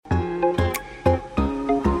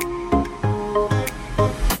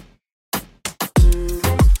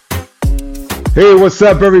Hey, what's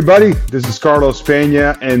up, everybody? This is Carlos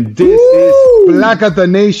Peña, and this is Placata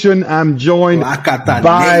Nation. I'm joined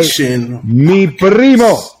by mi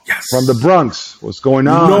primo from the Bronx. What's going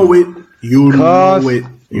on? You know it.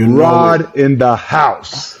 Rod in the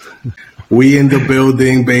house. We in the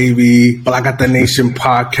building, baby. Placata Nation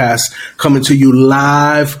podcast coming to you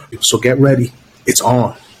live. So get ready. It's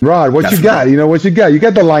on. Rod, what you got? You know what you got? You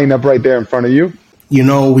got the lineup right there in front of you. You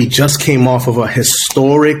know, we just came off of a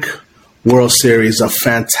historic World Series, a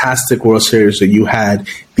fantastic World Series that you had.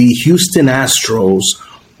 The Houston Astros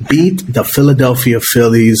beat the Philadelphia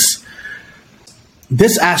Phillies.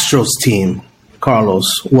 This Astros team, Carlos,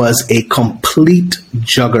 was a complete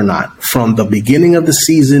juggernaut from the beginning of the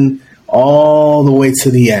season all the way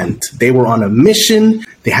to the end. They were on a mission.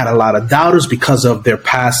 They had a lot of doubters because of their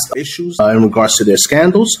past issues in regards to their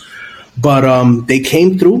scandals. But they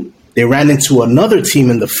came through. They ran into another team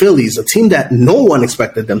in the Phillies, a team that no one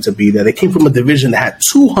expected them to be there. They came from a division that had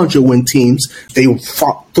 200-win teams. They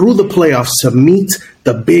fought through the playoffs to meet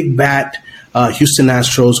the big bat Houston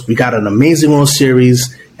Astros. We got an amazing World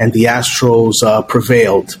Series, and the Astros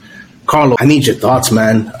prevailed. Carlos, I need your thoughts,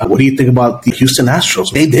 man. What do you think about the Houston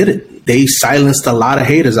Astros? They did it. They silenced a lot of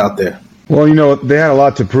haters out there. Well, you know, they had a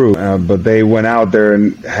lot to prove, but they went out there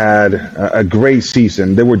and had a great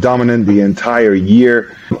season. They were dominant the entire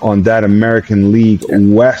year on that American League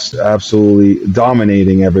West, absolutely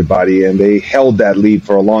dominating everybody, and they held that lead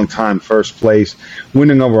for a long time, first place,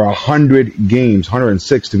 winning over 100 games,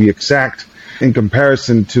 106 to be exact. In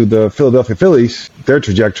comparison to the Philadelphia Phillies, their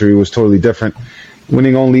trajectory was totally different,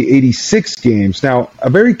 winning only 86 games. Now, a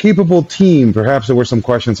very capable team. Perhaps there were some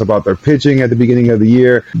questions about their pitching at the beginning of the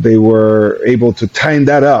year. They were able to tighten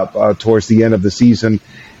that up towards the end of the season.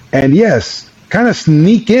 And yes, kind of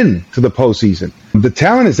sneak in to the postseason. The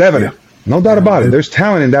talent is evident. No doubt about it. There's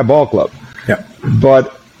talent in that ball club. Yeah.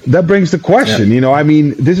 But that brings the question, you know, I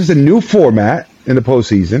mean, this is a new format in the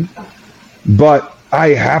postseason. But I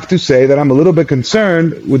have to say that I'm a little bit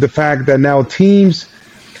concerned with the fact that now teams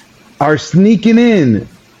are sneaking in,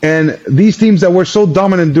 and these teams that were so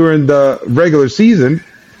dominant during the regular season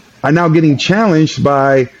are now getting challenged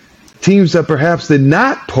by teams that perhaps did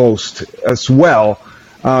not post as well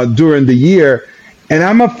during the year. And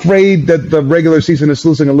I'm afraid that the regular season is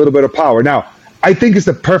losing a little bit of power. Now, I think it's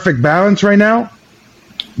the perfect balance right now,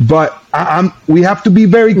 but we have to be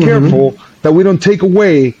very careful that we don't take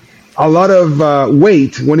away a lot of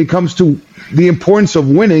weight when it comes to the importance of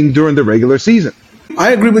winning during the regular season.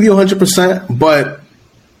 I agree with you 100%, but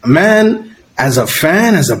man, as a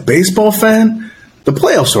fan, as a baseball fan, the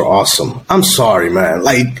playoffs are awesome. I'm sorry, man.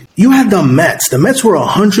 Like, you had the Mets. The Mets were a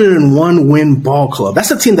 101-win ball club. That's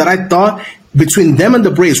a team that I thought between them and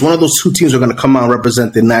the Braves, one of those two teams are going to come out and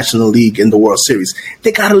represent the National League in the World Series.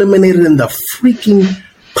 They got eliminated in the freaking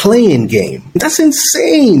play-in game. That's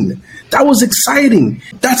insane. That was exciting.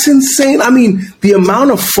 That's insane. I mean, the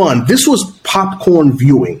amount of fun. This was popcorn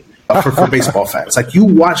viewing. For baseball fans. Like, you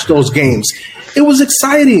watch those games. It was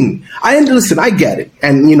exciting. Listen, I get it.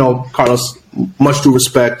 And, you know, Carlos, much due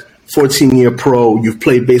respect, 14-year pro, you've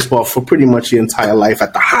played baseball for pretty much your entire life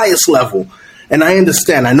at the highest level. And I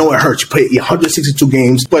understand. I know it hurts. You play 162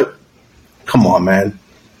 games, but come on, man.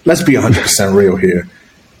 Let's be 100% real here.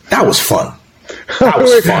 That was fun. That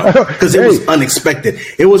was fun because it was unexpected.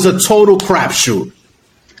 It was a total crapshoot.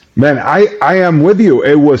 Man, I am with you.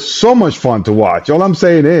 It was so much fun to watch. All I'm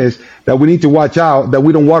saying is that we need to watch out that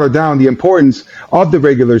we don't water down the importance of the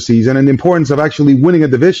regular season and the importance of actually winning a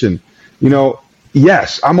division. You know,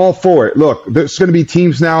 yes, I'm all for it. Look, there's going to be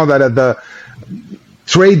teams now that at the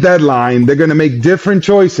trade deadline, they're going to make different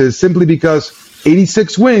choices simply because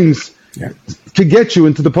 86 wins to get you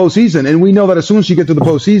into the postseason. And we know that as soon as you get to the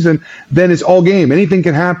postseason, then it's all game. Anything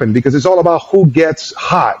can happen because it's all about who gets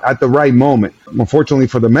hot at the right moment. Unfortunately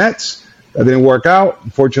for the Mets, that didn't work out.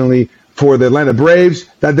 Unfortunately for the Atlanta Braves,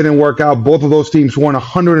 that didn't work out. Both of those teams won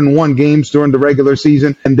 101 games during the regular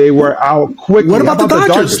season, and they were out quickly. What about the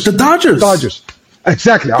Dodgers? The Dodgers.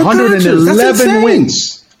 Exactly. 111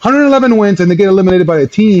 wins. 111 wins, and they get eliminated by a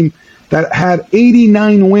team that had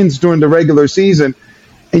 89 wins during the regular season.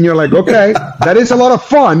 And you're like, okay, that is a lot of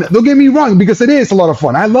fun. Don't get me wrong, because it is a lot of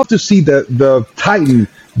fun. I love to see the Titan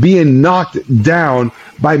being knocked down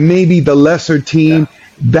by maybe the lesser team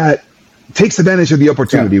that takes advantage of the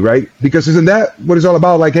opportunity, right? Because isn't that what it's all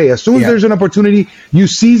about? Like, hey, as soon as there's an opportunity, you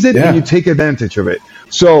seize it and you take advantage of it.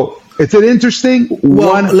 So it's an interesting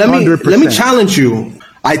 100%. Let me challenge you.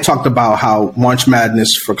 I talked about how March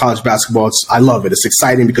Madness for college basketball, I love it. It's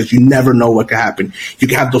exciting because you never know what could happen. You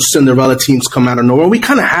can have those Cinderella teams come out of nowhere. We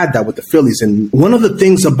kind of had that with the Phillies. And one of the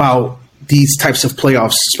things about these types of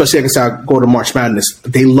playoffs, especially like I said, I go to March Madness,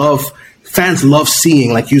 they love fans love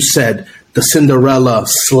seeing, like you said, the Cinderella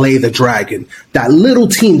slay the dragon. That little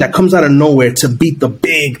team that comes out of nowhere to beat the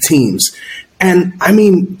big teams. And I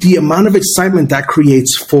mean, the amount of excitement that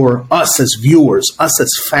creates for us as viewers, us as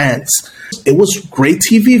fans, it was great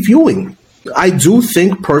TV viewing. I do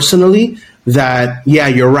think personally that, yeah,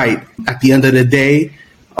 you're right. At the end of the day,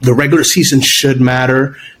 the regular season should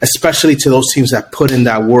matter, especially to those teams that put in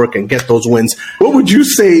that work and get those wins. What would you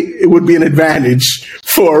say it would be an advantage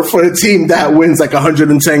for a team that wins like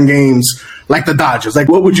 110 games like the Dodgers? Like,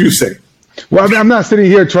 what would you say? Well, I mean, I'm not sitting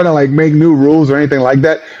here trying to like make new rules or anything like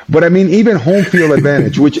that, but I mean, even home field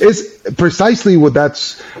advantage, which is precisely what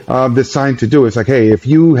that's designed to do. It's like, hey, if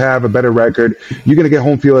you have a better record, you're going to get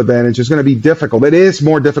home field advantage. It's going to be difficult. It is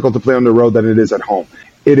more difficult to play on the road than it is at home.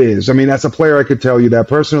 It is. I mean, as a player, I could tell you that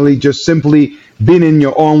personally. Just simply being in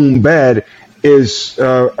your own bed is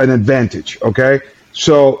an advantage. Okay,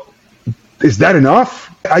 so is that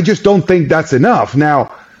enough? I just don't think that's enough.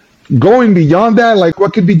 Now, going beyond that, like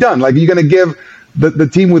what could be done? Like, you're going to give the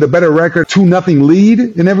team with a better record 2-0 lead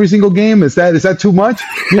in every single game? Is that too much?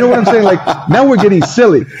 You know what I'm saying? Like, now we're getting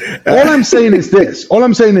silly. All I'm saying is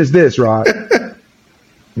this, Rod.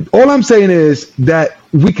 All I'm saying is that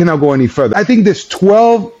we cannot go any further. I think this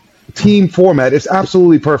 12-team format is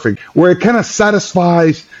absolutely perfect, where it kind of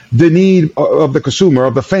satisfies the need of the consumer,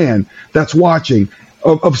 of the fan that's watching,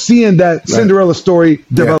 of seeing that Cinderella story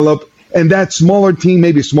develop. Yeah. And that smaller team,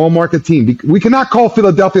 maybe small market team. We cannot call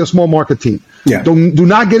Philadelphia a small market team. Yeah. Do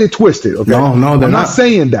not get it twisted. Okay. No, I'm not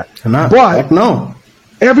saying that. But no,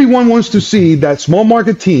 everyone wants to see that small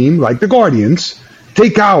market team, like the Guardians,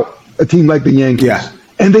 take out a team like the Yankees. Yeah.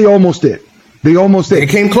 And they almost did. They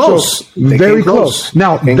came close. So, very close.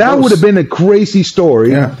 Now, that would have been a crazy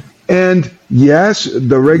story. Yeah. And yes,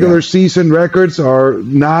 the regular season records are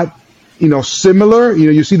not, similar.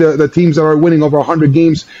 You see the teams that are winning over 100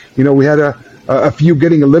 games. We had a few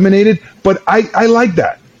getting eliminated, but I like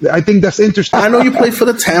that. I think that's interesting. I know you played for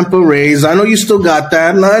the Tampa Rays. I know you still got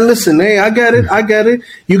that. Now, listen, hey, I get it.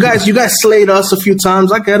 You guys slayed us a few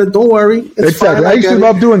times. I get it. Don't worry. It's exactly. Fine. I used to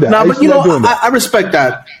love doing that. No, but I respect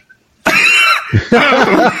that.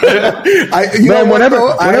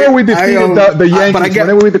 Whenever we defeated the Yankees,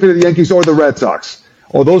 whenever we defeated the Yankees or the Red Sox,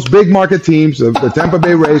 or those big market teams, the Tampa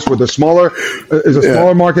Bay Rays were smaller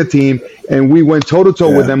market team, and we went toe to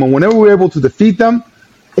toe with them. And whenever we were able to defeat them,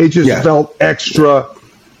 it just felt extra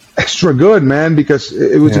good, man, because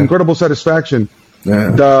it was incredible satisfaction.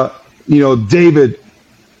 Yeah. David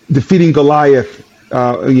defeating Goliath,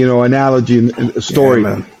 analogy and story.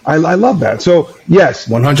 Yeah, I love that. So yes,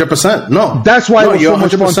 100%. No, that's why it was so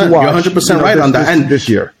much fun to watch. You're 100% right on that. And this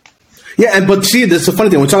year. Yeah, but see, this is a funny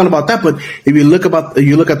thing. We're talking about that, but if you look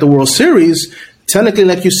at the World Series, technically,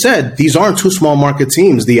 like you said, these aren't two small market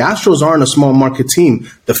teams. The Astros aren't a small market team.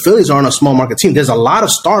 The Phillies aren't a small market team. There's a lot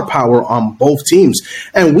of star power on both teams.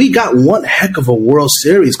 And we got one heck of a World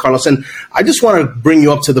Series, Carlos. And I just want to bring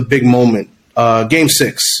you up to the big moment. Game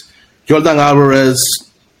 6. Yordan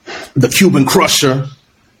Alvarez, the Cuban crusher,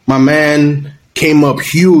 my man, came up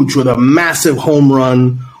huge with a massive home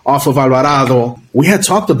run off of Alvarado. We had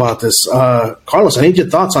talked about this. Carlos, I need your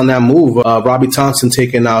thoughts on that move. Robbie Thompson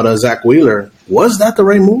taking out Zach Wheeler. Was that the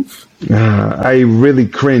right move? I really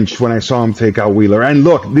cringed when I saw him take out Wheeler. And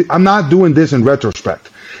look, I'm not doing this in retrospect.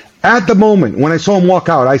 At the moment, when I saw him walk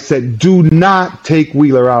out, I said, do not take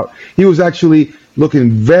Wheeler out. He was actually looking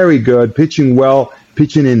very good, pitching well,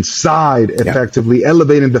 pitching inside effectively,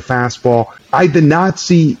 elevating the fastball. I did not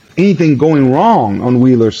see anything going wrong on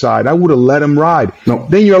Wheeler's side. I would have let him ride. No.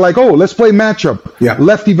 Then you're like, oh, let's play matchup. Yeah.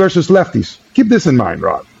 Lefty versus lefties. Keep this in mind,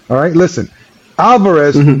 Rod. All right, listen.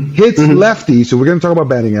 Alvarez hits lefties, so we're going to talk about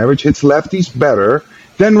batting average, hits lefties better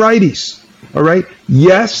than righties. All right?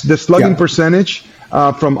 Yes, the slugging percentage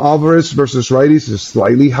from Alvarez versus righties is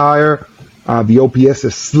slightly higher. The OPS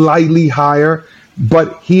is slightly higher.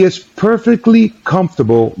 But he is perfectly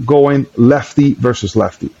comfortable going lefty versus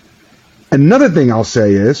lefty. Another thing I'll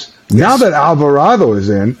say is, now that Alvarado is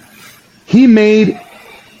in, he made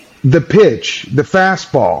the pitch, the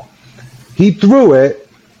fastball. He threw it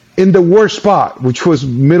in the worst spot, which was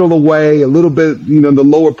middle away, a little bit, the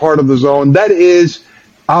lower part of the zone. That is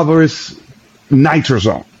Alvarez nitro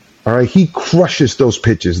zone. All right, he crushes those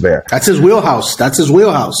pitches there. That's his wheelhouse. It's his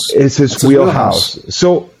wheelhouse.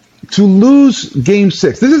 So to lose Game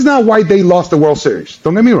 6, this is not why they lost the World Series.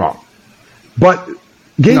 Don't get me wrong. But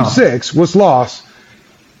Game 6 was lost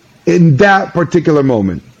in that particular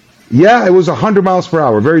moment. Yeah, it was 100 miles per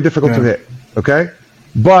hour. Very difficult to hit. Okay?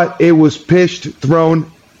 But it was pitched,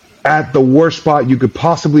 thrown at the worst spot you could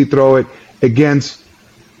possibly throw it against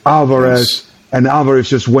Alvarez. and Alvarez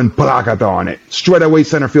just went placata on it. Straight away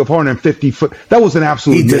center field, 450 foot. That was an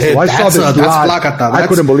absolute missile. I saw this live. I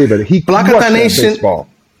couldn't believe it. He crushed that baseball.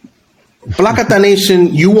 Placata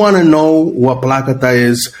Nation, you want to know what Placata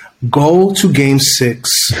is? Go to Game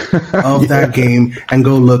 6 of that game and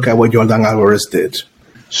go look at what Yordan Alvarez did.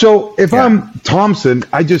 So if I'm Thompson,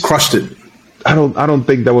 I just crushed it. I don't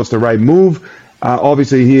think that was the right move.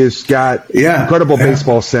 Obviously, he has got incredible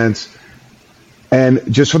baseball sense. And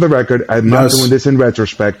just for the record, I'm not doing this in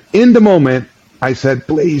retrospect. In the moment, I said,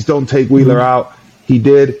 please don't take Wheeler out. He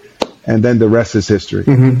did, and then the rest is history.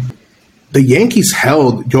 The Yankees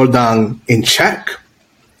held Yordan in check.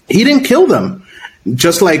 He didn't kill them,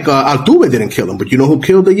 just like Altuve didn't kill him. But you know who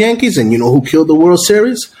killed the Yankees, and you know who killed the World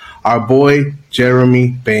Series? Our boy,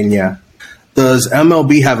 Jeremy Pena. Does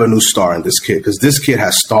MLB have a new star in this kid? Because this kid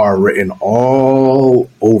has star written all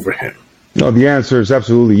over him. No, the answer is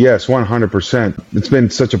absolutely yes, 100%. It's been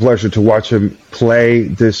such a pleasure to watch him play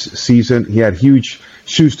this season. He had huge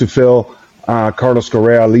shoes to fill. Carlos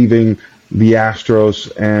Correa leaving the Astros,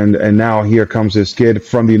 and now here comes this kid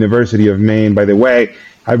from the University of Maine. By the way,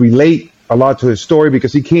 I relate a lot to his story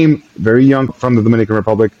because he came very young from the Dominican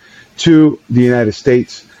Republic to the United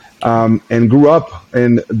States and grew up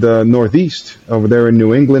in the Northeast over there in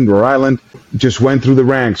New England, Rhode Island. Just went through the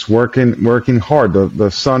ranks, working hard.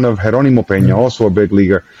 The son of Jeronimo Pena, also a big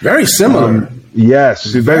leaguer. Very similar. Yes,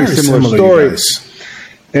 very similar story.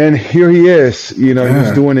 And here he is,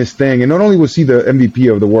 he's doing his thing. And not only was he the MVP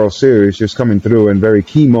of the World Series, just coming through in very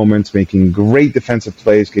key moments, making great defensive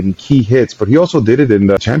plays, getting key hits, but he also did it in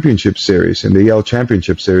the championship series, in the Yale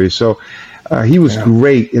Championship Series. So he was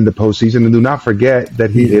great in the postseason. And do not forget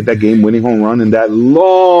that he hit that game-winning home run in that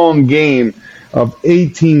long game of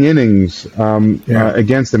 18 innings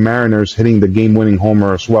against the Mariners, hitting the game-winning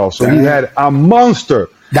homer as well. So he had a monster.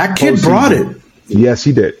 That kid brought it. Yes,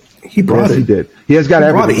 he did. He did. He has got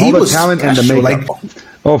everything, all the talent and the makeup.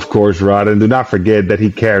 Of course, Rod, and do not forget that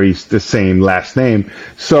he carries the same last name.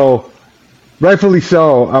 So, rightfully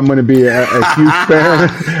so, I'm going to be a huge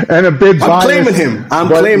fan and a bit biased. I'm claiming him. I'm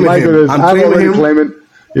claiming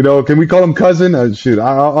him. Can we call him cousin? Shoot,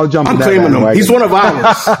 I'll jump in that claiming him. He's one of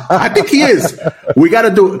ours. I think he is. We got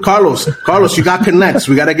to do Carlos. Carlos, you got connects.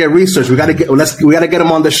 We got to get research. We got to get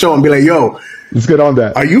him on the show and be like, yo, let's get on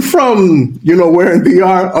that. Are you from, where in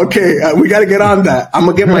DR? Okay, we got to get on that. I'm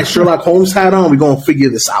going to get my Sherlock Holmes hat on. We're going to figure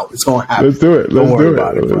this out. It's going to happen. Let's do it. Don't worry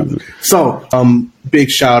about it. So, big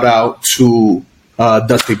shout out to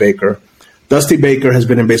Dusty Baker. Dusty Baker has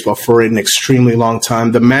been in baseball for an extremely long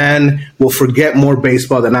time. The man will forget more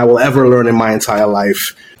baseball than I will ever learn in my entire life.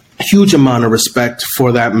 Huge amount of respect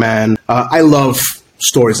for that man. I love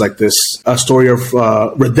stories like this, a story of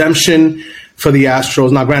redemption for the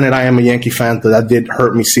Astros. Now, granted, I am a Yankee fan, so that did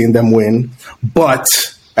hurt me seeing them win. But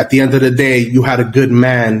at the end of the day, you had a good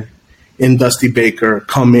man in Dusty Baker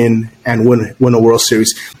come in and win a World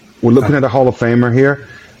Series. We're looking at a Hall of Famer here.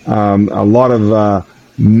 A lot of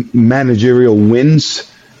managerial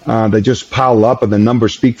wins that just pile up, and the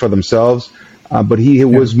numbers speak for themselves. But he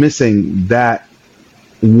was missing that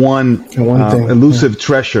one elusive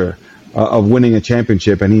treasure of winning a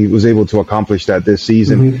championship, and he was able to accomplish that this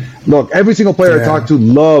season. Look, every single player I talk to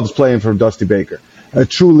loves playing for Dusty Baker. A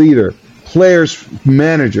true leader, players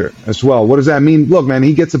manager as well. What does that mean? Look, man,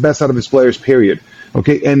 he gets the best out of his players, period.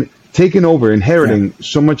 Okay, and taking over, inheriting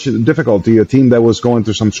so much difficulty, a team that was going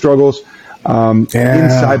through some struggles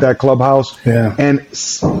inside that clubhouse, and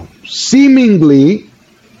seemingly,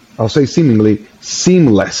 I'll say seemingly,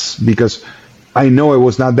 seamless, because I know it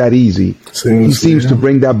was not that easy. He seems to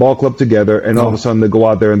bring that ball club together, and all of a sudden they go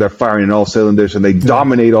out there and they're firing in all cylinders, and they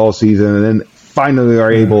dominate all season, and then finally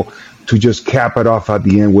are able to just cap it off at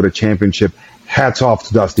the end with a championship. Hats off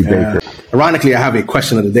to Dusty Baker. Ironically, I have a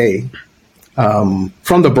question of the day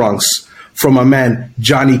from the Bronx, from my man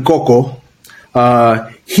Johnny Coco.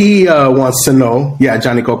 He wants to know,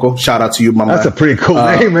 Johnny Coco, shout out to you, my man. That's a pretty cool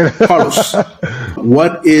name, man. Carlos,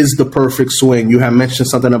 what is the perfect swing? You have mentioned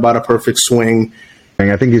something about a perfect swing.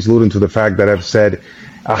 I think he's alluding to the fact that I've said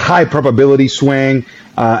a high probability swing,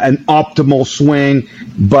 an optimal swing,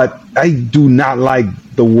 but I do not like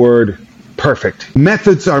the word perfect.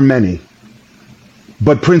 Methods are many,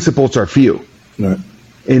 but principles are few. Right.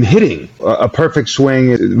 In hitting, a perfect swing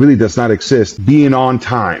really does not exist. Being on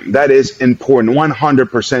time, that is important.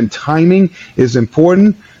 100% timing is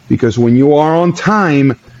important, because when you are on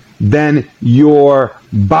time, then your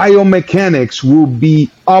biomechanics will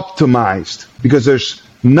be optimized, because there's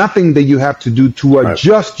nothing that you have to do to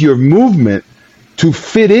adjust your movement to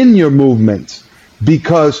fit in your movements,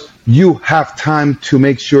 because you have time to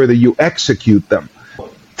make sure that you execute them.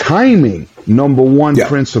 Timing, number one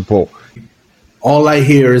principle. all I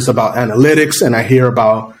hear is about analytics, and I hear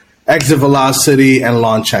about exit velocity and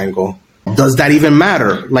launch angle. Does that even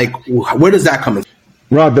matter? Like, where does that come in?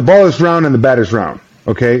 Rod, the ball is round and the bat is round.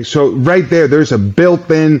 Okay, so right there's a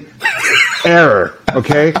built-in error.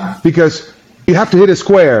 Okay, because you have to hit a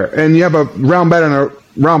square, and you have a round bat and a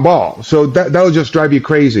round ball, so that'll just drive you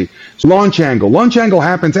crazy. So launch angle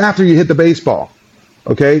happens after you hit the baseball.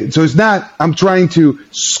 Okay, so it's not I'm trying to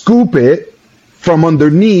scoop it from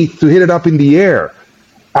underneath to hit it up in the air.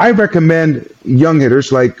 I recommend young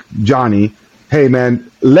hitters like Johnny, hey man,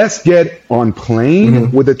 let's get on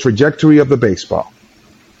plane with the trajectory of the baseball.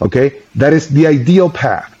 Okay, that is the ideal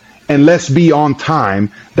path, and let's be on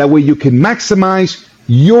time. That way you can maximize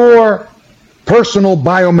your personal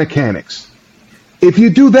biomechanics. If you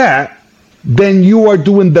do that, then you are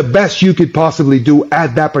doing the best you could possibly do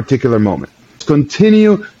at that particular moment.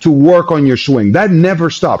 Continue to work on your swing. That never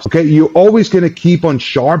stops. Okay, you're always going to keep on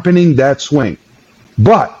sharpening that swing.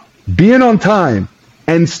 But being on time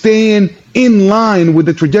and staying in line with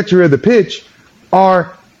the trajectory of the pitch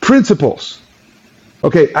are principles.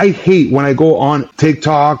 Okay, I hate when I go on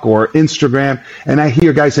TikTok or Instagram and I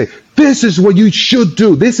hear guys say, this is what you should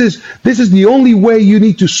do. This is the only way you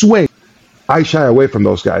need to swing. I shy away from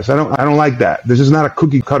those guys. I don't like that. This is not a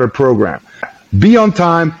cookie cutter program. Be on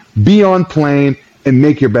time, be on plane, and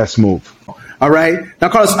make your best move. All right. Now,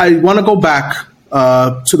 Carlos, I want to go back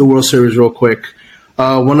to the World Series real quick.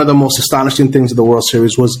 One of the most astonishing things of the World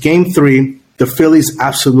Series was Game 3. The Phillies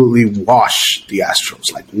absolutely washed the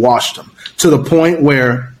Astros, like washed them, to the point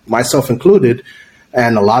where, myself included,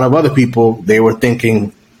 and a lot of other people, they were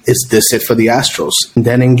thinking, is this it for the Astros? And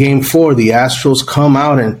then in Game 4, the Astros come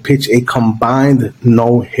out and pitch a combined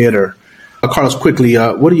no-hitter. Carlos, quickly,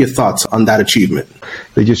 what are your thoughts on that achievement?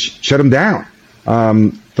 They just shut them down,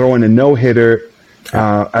 throwing a no-hitter,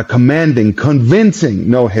 a commanding, convincing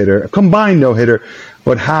no-hitter, a combined no-hitter.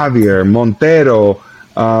 But Javier, Montero,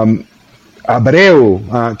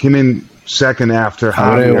 Abreu came in second after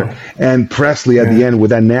Javier, and Presley at the end with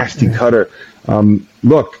that nasty cutter.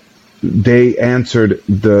 Look, they answered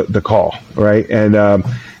the call, right? And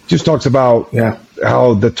just talks about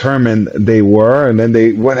how determined they were, and then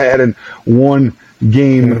they went ahead and won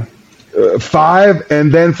Game 5,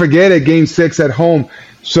 and then forget it, Game 6 at home.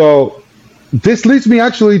 So this leads me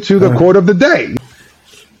actually to the quote of the day.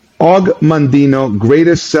 Og Mandino,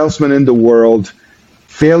 greatest salesman in the world.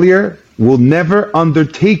 Failure will never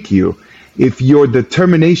undertake you if your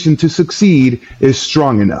determination to succeed is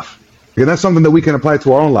strong enough. And that's something that we can apply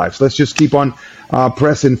to our own lives. Let's just keep on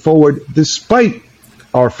pressing forward despite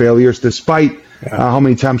our failures, despite how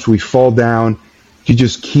many times we fall down. You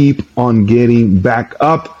just keep on getting back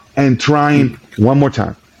up and trying one more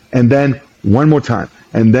time, and then one more time,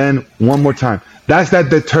 and then one more time. That's that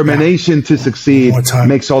determination to succeed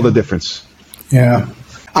makes all the difference. Yeah,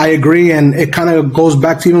 I agree. And it kind of goes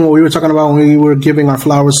back to even what we were talking about when we were giving our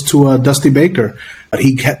flowers to Dusty Baker. But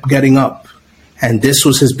he kept getting up, and this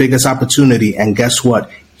was his biggest opportunity. And guess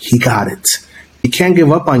what? He got it. You can't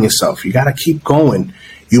give up on yourself. You got to keep going.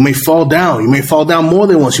 You may fall down. You may fall down more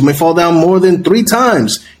than once. You may fall down more than 3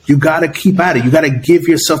 times. You got to keep at it. You got to give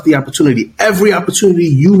yourself the opportunity. Every opportunity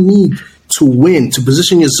you need to win, to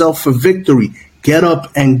position yourself for victory. Get up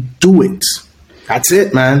and do it. That's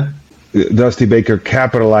it, man. Dusty Baker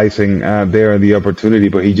capitalizing there on the opportunity,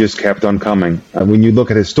 but he just kept on coming. When you look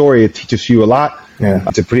at his story, it teaches you a lot. Yeah.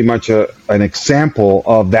 It's pretty much an example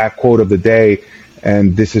of that quote of the day,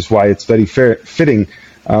 and this is why it's very fitting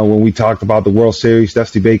when we talked about the World Series,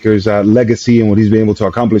 Dusty Baker's legacy and what he's been able to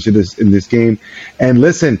accomplish in this game. And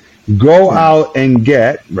listen, go out and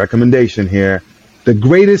get, recommendation here, The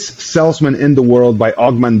Greatest Salesman in the World by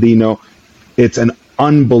Og Mandino. It's an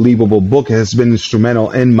unbelievable book. It has been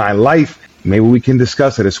instrumental in my life. Maybe we can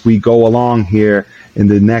discuss it as we go along here in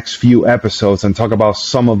the next few episodes and talk about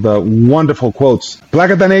some of the wonderful quotes.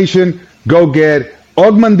 Placata Nation, go get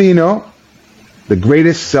Og Mandino, The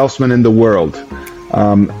Greatest Salesman in the World,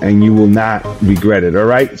 and you will not regret it, all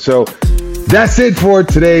right? So that's it for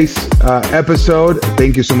today's episode.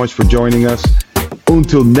 Thank you so much for joining us.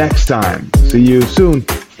 Until next time, see you soon.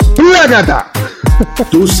 Placata!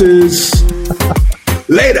 Deuces.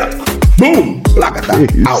 Later. Boom. Placata.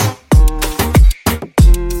 Out.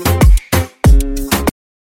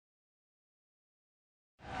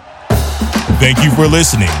 Thank you for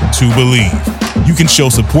listening to Believe. You can show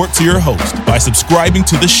support to your host by subscribing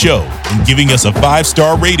to the show and giving us a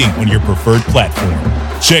 5-star rating on your preferred platform.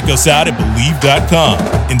 Check us out at Believe.com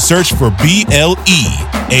and search for BLEAV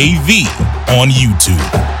on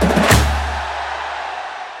YouTube.